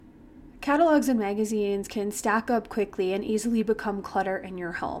Catalogs and magazines can stack up quickly and easily become clutter in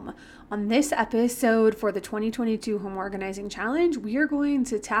your home. On this episode for the 2022 Home Organizing Challenge, we are going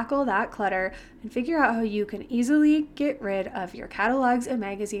to tackle that clutter and figure out how you can easily get rid of your catalogs and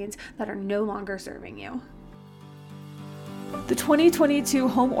magazines that are no longer serving you. The 2022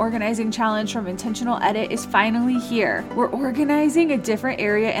 Home Organizing Challenge from Intentional Edit is finally here. We're organizing a different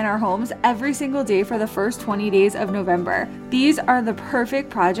area in our homes every single day for the first 20 days of November. These are the perfect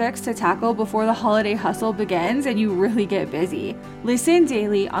projects to tackle before the holiday hustle begins and you really get busy. Listen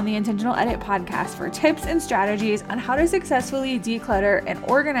daily on the Intentional Edit podcast for tips and strategies on how to successfully declutter and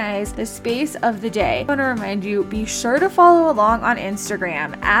organize the space of the day. I want to remind you, be sure to follow along on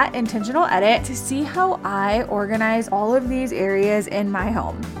Instagram at Intentional Edit to see how I organize all of these areas in my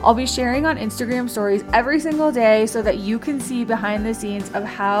home. I'll be sharing on Instagram stories every single day so that you can see behind the scenes of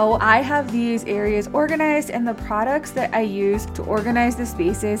how I have these areas organized and the products that I use to organize the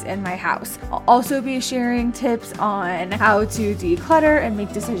spaces in my house. I'll also be sharing tips on how to declutter and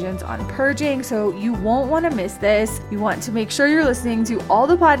make decisions on purging, so you won't want to miss this. You want to make sure you're listening to all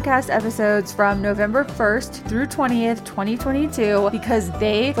the podcast episodes from November 1st through 20th, 2022, because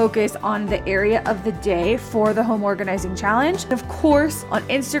they focus on the area of the day for the Home Organizing Challenge. Of course, on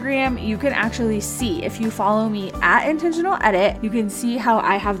Instagram, you can actually see, if you follow me at Intentional Edit, you can see how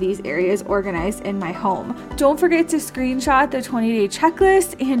I have these areas organized in my home. Don't forget to screenshot the 20-day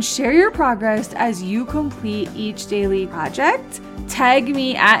checklist and share your progress as you complete each daily project. Tag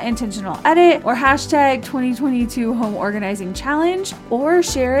me at Intentional Edit or hashtag 2022 Home Organizing Challenge, or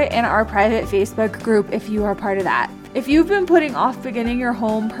share it in our private Facebook group if you are part of that. If you've been putting off beginning your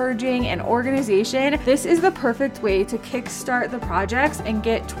home purging and organization, this is the perfect way to kickstart the projects and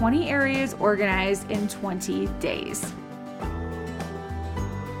get 20 areas organized in 20 days.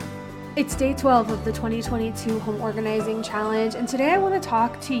 It's day 12 of the 2022 Home Organizing Challenge, and today I want to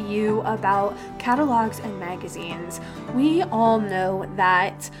talk to you about catalogs and magazines. We all know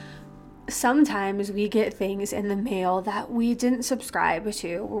that sometimes we get things in the mail that we didn't subscribe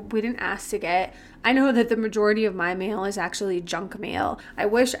to or we didn't ask to get. I know that the majority of my mail is actually junk mail. I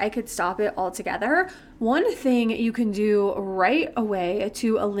wish I could stop it altogether. One thing you can do right away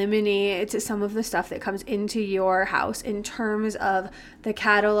to eliminate some of the stuff that comes into your house in terms of the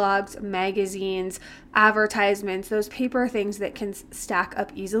catalogs, magazines, advertisements, those paper things that can stack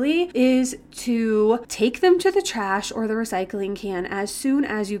up easily, is to take them to the trash or the recycling can as soon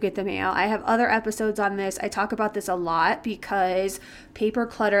as you get the mail. I have other episodes on this. I talk about this a lot because paper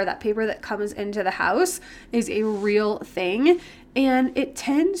clutter, that paper that comes into the house, is a real thing. And it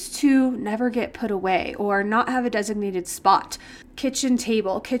tends to never get put away or not have a designated spot. Kitchen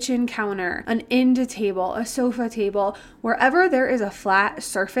table, kitchen counter, an end table, a sofa table, wherever there is a flat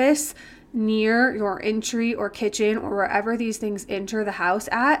surface near your entry or kitchen or wherever these things enter the house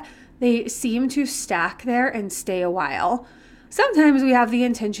at, they seem to stack there and stay a while. Sometimes we have the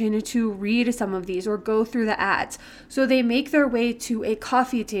intention to read some of these or go through the ads, so they make their way to a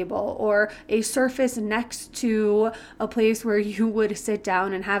coffee table or a surface next to a place where you would sit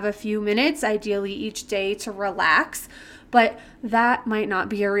down and have a few minutes, ideally each day, to relax. But that might not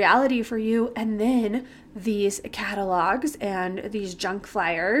be a reality for you, and then these catalogs and these junk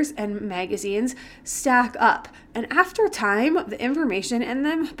flyers and magazines stack up. And after time, the information in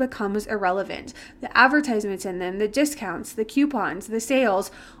them becomes irrelevant. The advertisements in them, the discounts, the coupons, the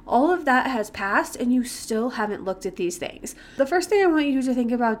sales, all of that has passed and you still haven't looked at these things. The first thing I want you to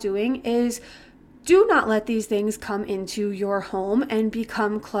think about doing is do not let these things come into your home and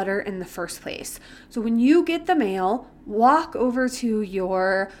become clutter in the first place. So when you get the mail, walk over to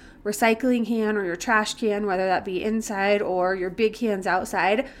your recycling can or your trash can, whether that be inside or your big cans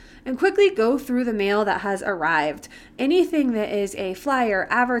outside, and quickly go through the mail that has arrived. Anything that is a flyer,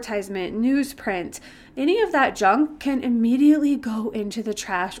 advertisement, newsprint, any of that junk can immediately go into the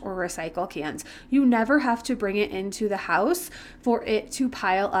trash or recycle cans. You never have to bring it into the house for it to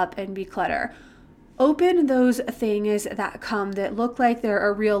pile up and be clutter. Open those things that come that look like they're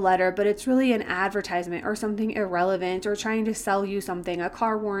a real letter, but it's really an advertisement or something irrelevant or trying to sell you something, a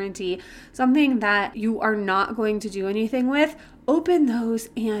car warranty, something that you are not going to do anything with. Open those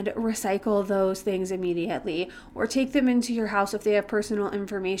and recycle those things immediately, or take them into your house if they have personal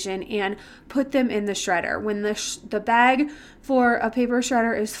information and put them in the shredder. When the bag for a paper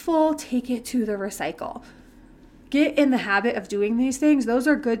shredder is full, take it to the recycle. Get in the habit of doing these things. Those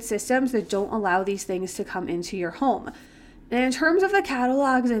are good systems that don't allow these things to come into your home. And in terms of the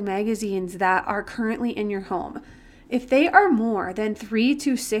catalogs and magazines that are currently in your home, if they are more than 3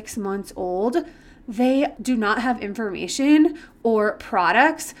 to 6 months old, they do not have information or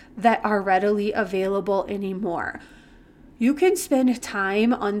products that are readily available anymore. You can spend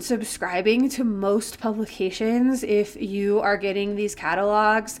time unsubscribing to most publications if you are getting these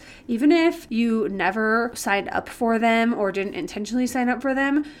catalogs, even if you never signed up for them or didn't intentionally sign up for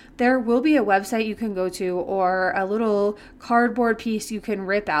them. There will be a website you can go to or a little cardboard piece you can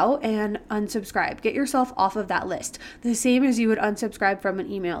rip out and unsubscribe. Get yourself off of that list, the same as you would unsubscribe from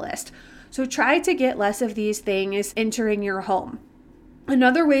an email list. So try to get less of these things entering your home.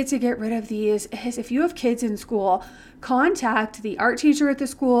 Another way to get rid of these is if you have kids in school, contact the art teacher at the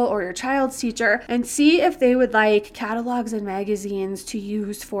school or your child's teacher and see if they would like catalogs and magazines to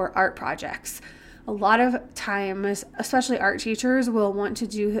use for art projects. A lot of times, especially art teachers will want to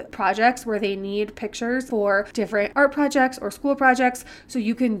do projects where they need pictures for different art projects or school projects. So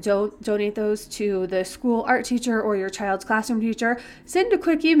you can donate those to the school art teacher or your child's classroom teacher. Send a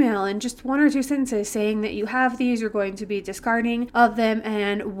quick email and just 1 or 2 sentences saying that you have these, you're going to be discarding of them,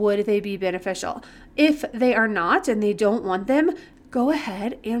 and would they be beneficial? If they are not and they don't want them, go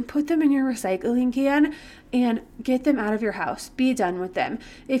ahead and put them in your recycling can and get them out of your house. Be done with them.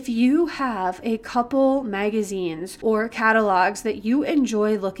 If you have a couple magazines or catalogs that you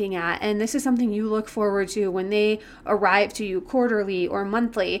enjoy looking at, and this is something you look forward to when they arrive to you quarterly or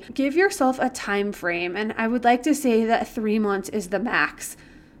monthly, give yourself a time frame. And I would like to say that 3 months is the max.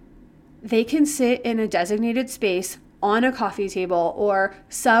 They can sit in a designated space on a coffee table or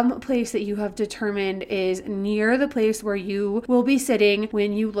some place that you have determined is near the place where you will be sitting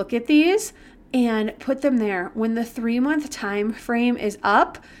when you look at these, and put them there. When the 3-month time frame is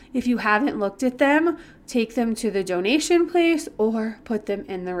up, if you haven't looked at them, take them to the donation place or put them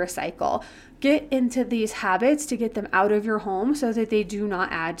in the recycle. Get into these habits to get them out of your home so that they do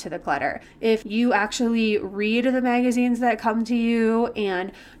not add to the clutter. If you actually read the magazines that come to you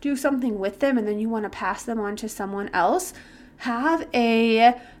and do something with them and then you want to pass them on to someone else, have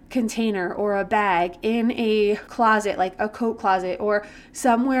a container or a bag in a closet, like a coat closet or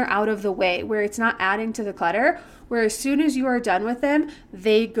somewhere out of the way where it's not adding to the clutter, where as soon as you are done with them,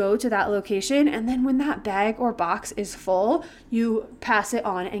 they go to that location. And then when that bag or box is full, you pass it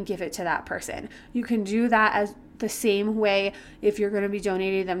on and give it to that person. You can do that as the same way if you're going to be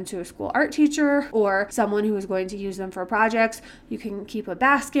donating them to a school art teacher or someone who is going to use them for projects. You can keep a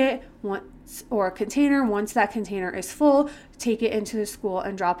basket or a container. Once that container is full, take it into the school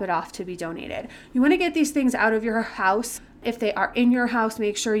and drop it off to be donated. You want to get these things out of your house. If they are in your house,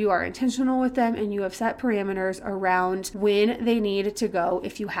 make sure you are intentional with them and you have set parameters around when they need to go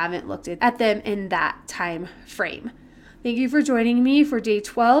if you haven't looked at them in that time frame. Thank you for joining me for day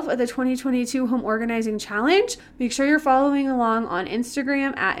 12 of the 2022 Home Organizing Challenge. Make sure you're following along on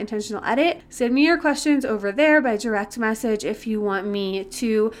Instagram at Intentional Edit. Send me your questions over there by direct message if you want me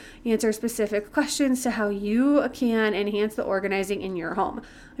to answer specific questions to how you can enhance the organizing in your home.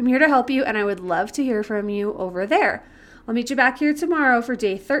 I'm here to help you and I would love to hear from you over there. I'll meet you back here tomorrow for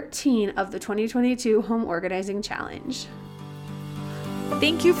day 13 of the 2022 Home Organizing Challenge.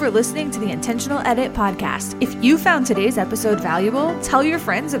 Thank you for listening to the Intentional Edit podcast. If you found today's episode valuable, tell your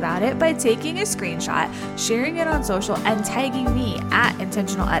friends about it by taking a screenshot, sharing it on social, and tagging me at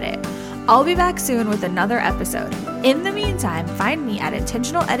Intentional Edit. I'll be back soon with another episode. In the meantime, find me at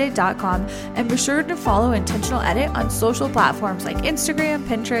intentionaledit.com and be sure to follow Intentional Edit on social platforms like Instagram,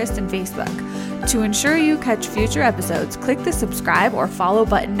 Pinterest, and Facebook. To ensure you catch future episodes, click the subscribe or follow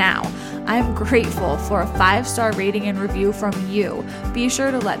button now. I'm grateful for a 5-star rating and review from you. Be sure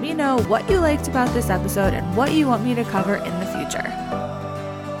to let me know what you liked about this episode and what you want me to cover in the future.